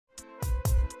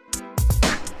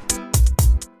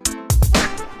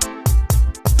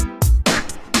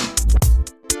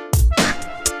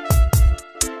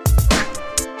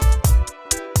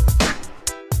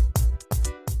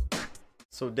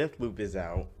So Deathloop is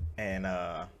out, and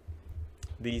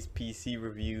these PC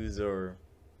reviews are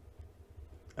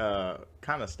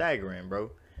kind of staggering,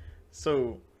 bro.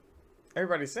 So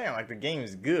everybody's saying like the game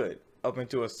is good up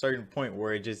until a certain point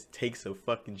where it just takes a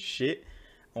fucking shit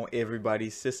on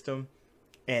everybody's system,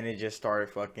 and it just started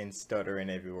fucking stuttering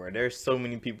everywhere. There's so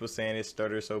many people saying it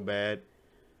stutters so bad,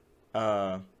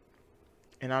 uh,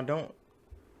 and I don't.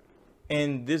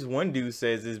 And this one dude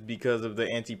says it's because of the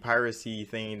anti-piracy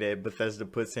thing that Bethesda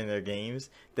puts in their games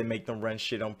that make them run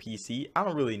shit on PC. I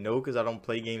don't really know because I don't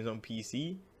play games on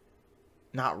PC.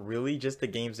 Not really, just the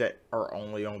games that are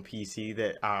only on PC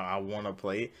that I want to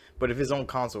play. But if it's on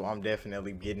console, I'm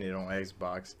definitely getting it on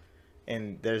Xbox.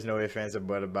 And there's no ifs, ands, or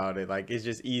but about it. Like, it's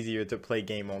just easier to play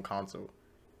game on console.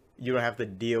 You don't have to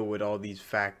deal with all these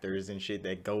factors and shit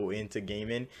that go into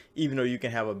gaming, even though you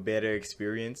can have a better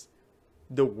experience.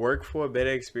 The work for a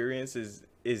better experience is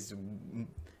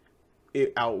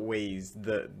it outweighs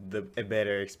the a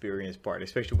better experience part,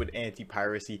 especially with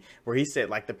anti-piracy, where he said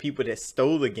like the people that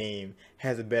stole the game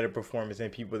has a better performance than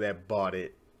people that bought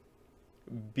it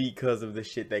because of the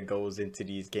shit that goes into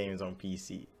these games on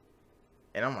PC.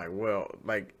 And I'm like, well,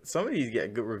 like some of these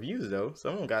get good reviews though.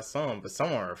 Some of them got some, but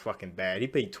some are fucking bad. He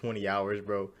paid 20 hours,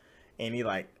 bro, and he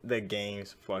like the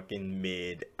game's fucking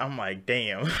mid. I'm like,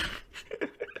 damn.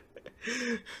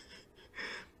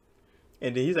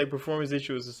 And then he's like, performance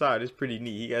issues aside, it's pretty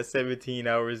neat. He got 17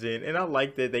 hours in, and I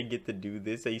like that they get to do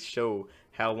this. They show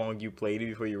how long you played it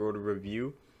before you wrote a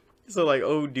review. So like,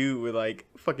 oh dude with like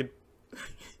fucking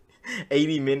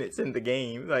 80 minutes in the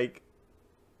game, like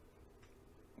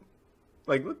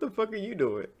what the fuck are you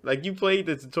doing? Like you played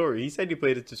the tutorial. He said he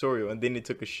played the tutorial and then it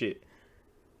took a shit.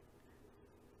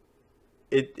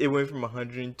 It went from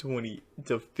 120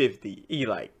 to 50. He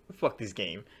like, fuck this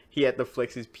game. He had to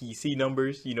flex his PC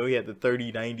numbers. You know, he had the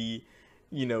 3090.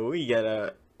 You know, he got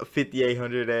a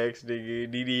 5800X,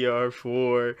 nigga,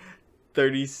 DDR4,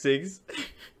 36.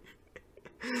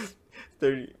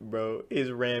 30, bro. His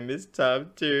RAM is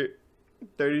top tier,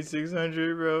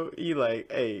 3600, bro. He like,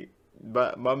 hey,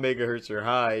 my megahertz are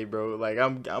high, bro. Like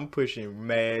I'm pushing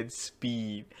mad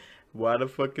speed. Why the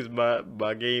fuck is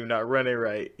my game not running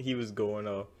right? He was going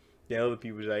off. Then other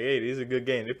people was like, hey, this is a good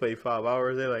game. They played 5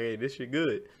 hours. They're like, hey, this shit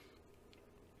good.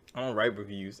 I don't write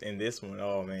reviews. And this one,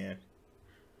 oh man.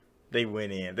 They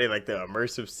went in. They like the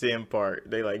immersive sim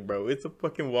part. They like, bro, it's a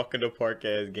fucking walk in the park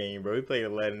ass game, bro. We played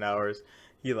 11 hours.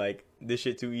 He like, this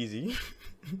shit too easy.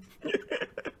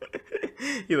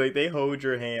 He like, they hold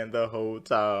your hand the whole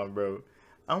time, bro.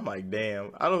 I'm like,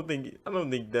 damn. I don't think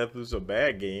Deathloop's a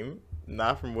bad game.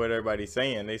 Not from what everybody's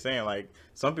saying. They saying like,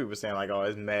 some people saying like, oh,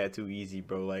 it's mad too easy,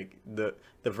 bro. Like the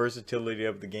versatility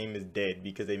of the game is dead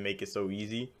because they make it so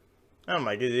easy. I'm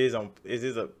like, it is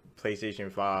a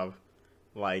PlayStation 5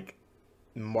 like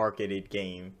marketed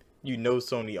game. You know,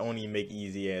 Sony only make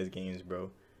easy ass games,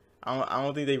 bro. I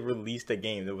don't think they released a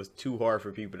game that was too hard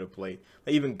for people to play.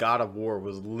 Like, even God of War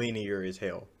was linear as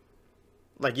hell.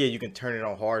 Like, yeah, you can turn it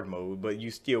on hard mode, but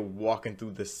you still walking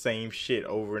through the same shit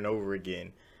over and over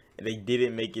again. And they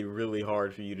didn't make it really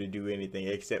hard for you to do anything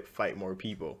except fight more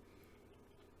people.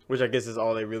 Which I guess is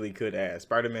all they really could ask.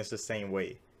 Spider-Man's the same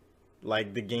way.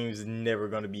 Like, the game's never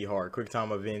going to be hard. Quick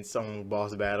time events on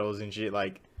boss battles and shit.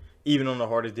 Like, even on the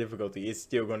hardest difficulty, it's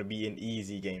still going to be an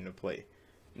easy game to play.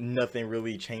 Nothing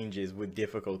really changes with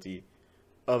difficulty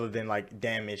other than, like,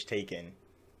 damage taken.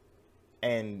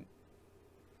 And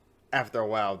after a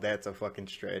while, that's a fucking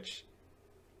stretch.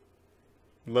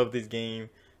 Love this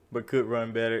game, but could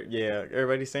run better. Yeah,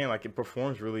 everybody's saying, like, it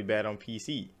performs really bad on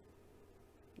PC.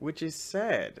 Which is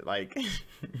sad. Like...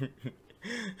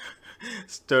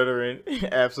 Stuttering,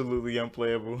 absolutely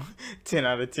unplayable. 10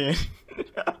 out of 10.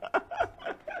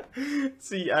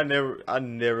 See, I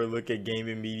never look at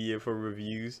gaming media for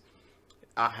reviews.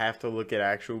 I have to look at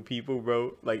actual people,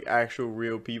 bro. Like actual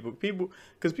real people.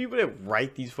 Because people that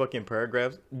write these fucking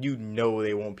paragraphs, you know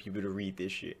they want people to read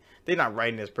this shit. They're not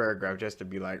writing this paragraph just to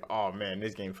be like, oh man,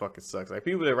 this game fucking sucks. Like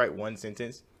people that write one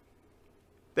sentence,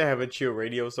 they have a chill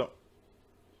radio song.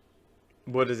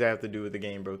 What does that have to do with the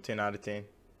game, bro? 10 out of 10.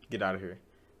 Get out of here.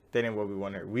 That ain't what we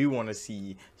want to hear. We want to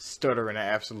see stuttering an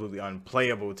absolutely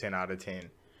unplayable 10 out of 10.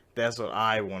 That's what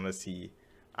I want to see.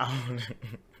 I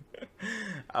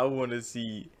want to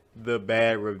see the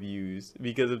bad reviews.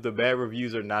 Because if the bad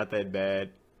reviews are not that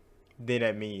bad, then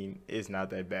that means it's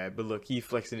not that bad. But look, he's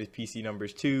flexing his PC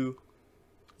numbers too.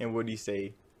 And what did he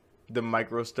say? The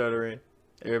micro stuttering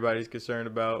everybody's concerned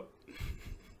about.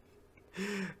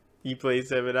 He played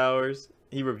 7 hours.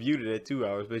 He reviewed it at 2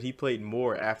 hours, but he played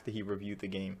more after he reviewed the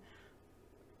game.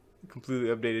 Completely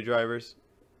updated drivers.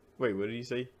 Wait, what did he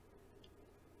say?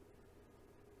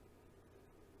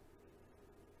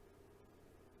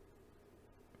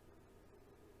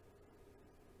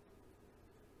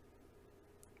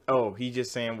 Oh, he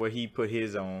just saying what he put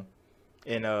his on,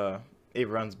 and it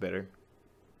runs better.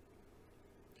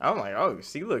 I'm like, oh,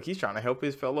 see, look, he's trying to help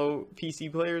his fellow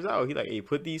PC players out. He like, hey,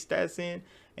 put these stats in,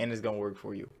 and it's gonna work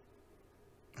for you.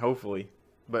 Hopefully.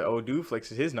 But old dude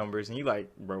flexes his numbers, and he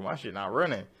like, bro, my shit not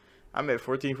running. I'm at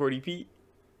 1440p.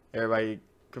 Everybody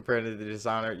comparing to the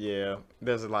Dishonored, yeah,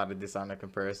 there's a lot of Dishonored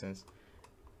comparisons.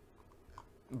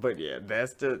 But yeah,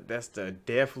 that's the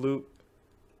Deathloop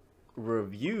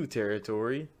review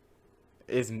territory.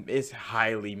 It's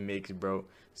highly mixed, bro.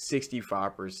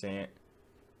 65%.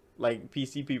 Like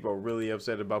PC people are really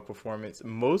upset about performance,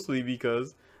 mostly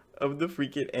because of the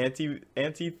freaking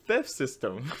anti theft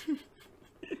system.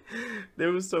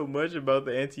 There was so much about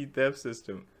the anti theft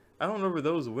system. I don't know where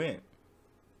those went.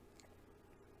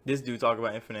 This dude talk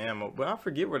about infinite ammo, but I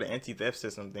forget where the anti theft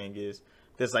system thing is.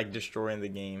 That's like destroying the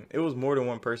game. It was more than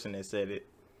one person that said it,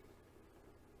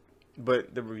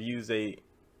 but the reviews they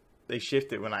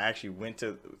shifted when I actually went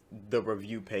to the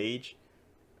review page.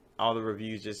 All the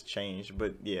reviews just changed,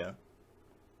 but yeah,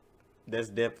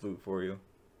 that's Deathloop for you.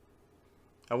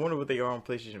 I wonder what they are on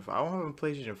PlayStation 5. I don't have a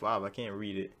PlayStation 5. I can't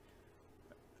read it.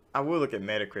 I will look at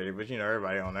Metacritic, but you know,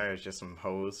 everybody on there is just some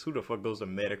hoes. Who the fuck goes to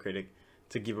Metacritic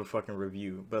to give a fucking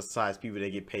review besides people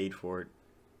that get paid for it?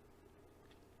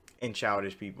 And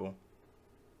childish people.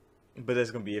 But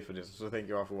that's gonna be it for this. So thank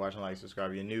you all for watching. Like,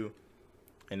 subscribe if you're new.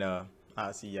 And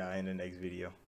I'll see y'all in the next video.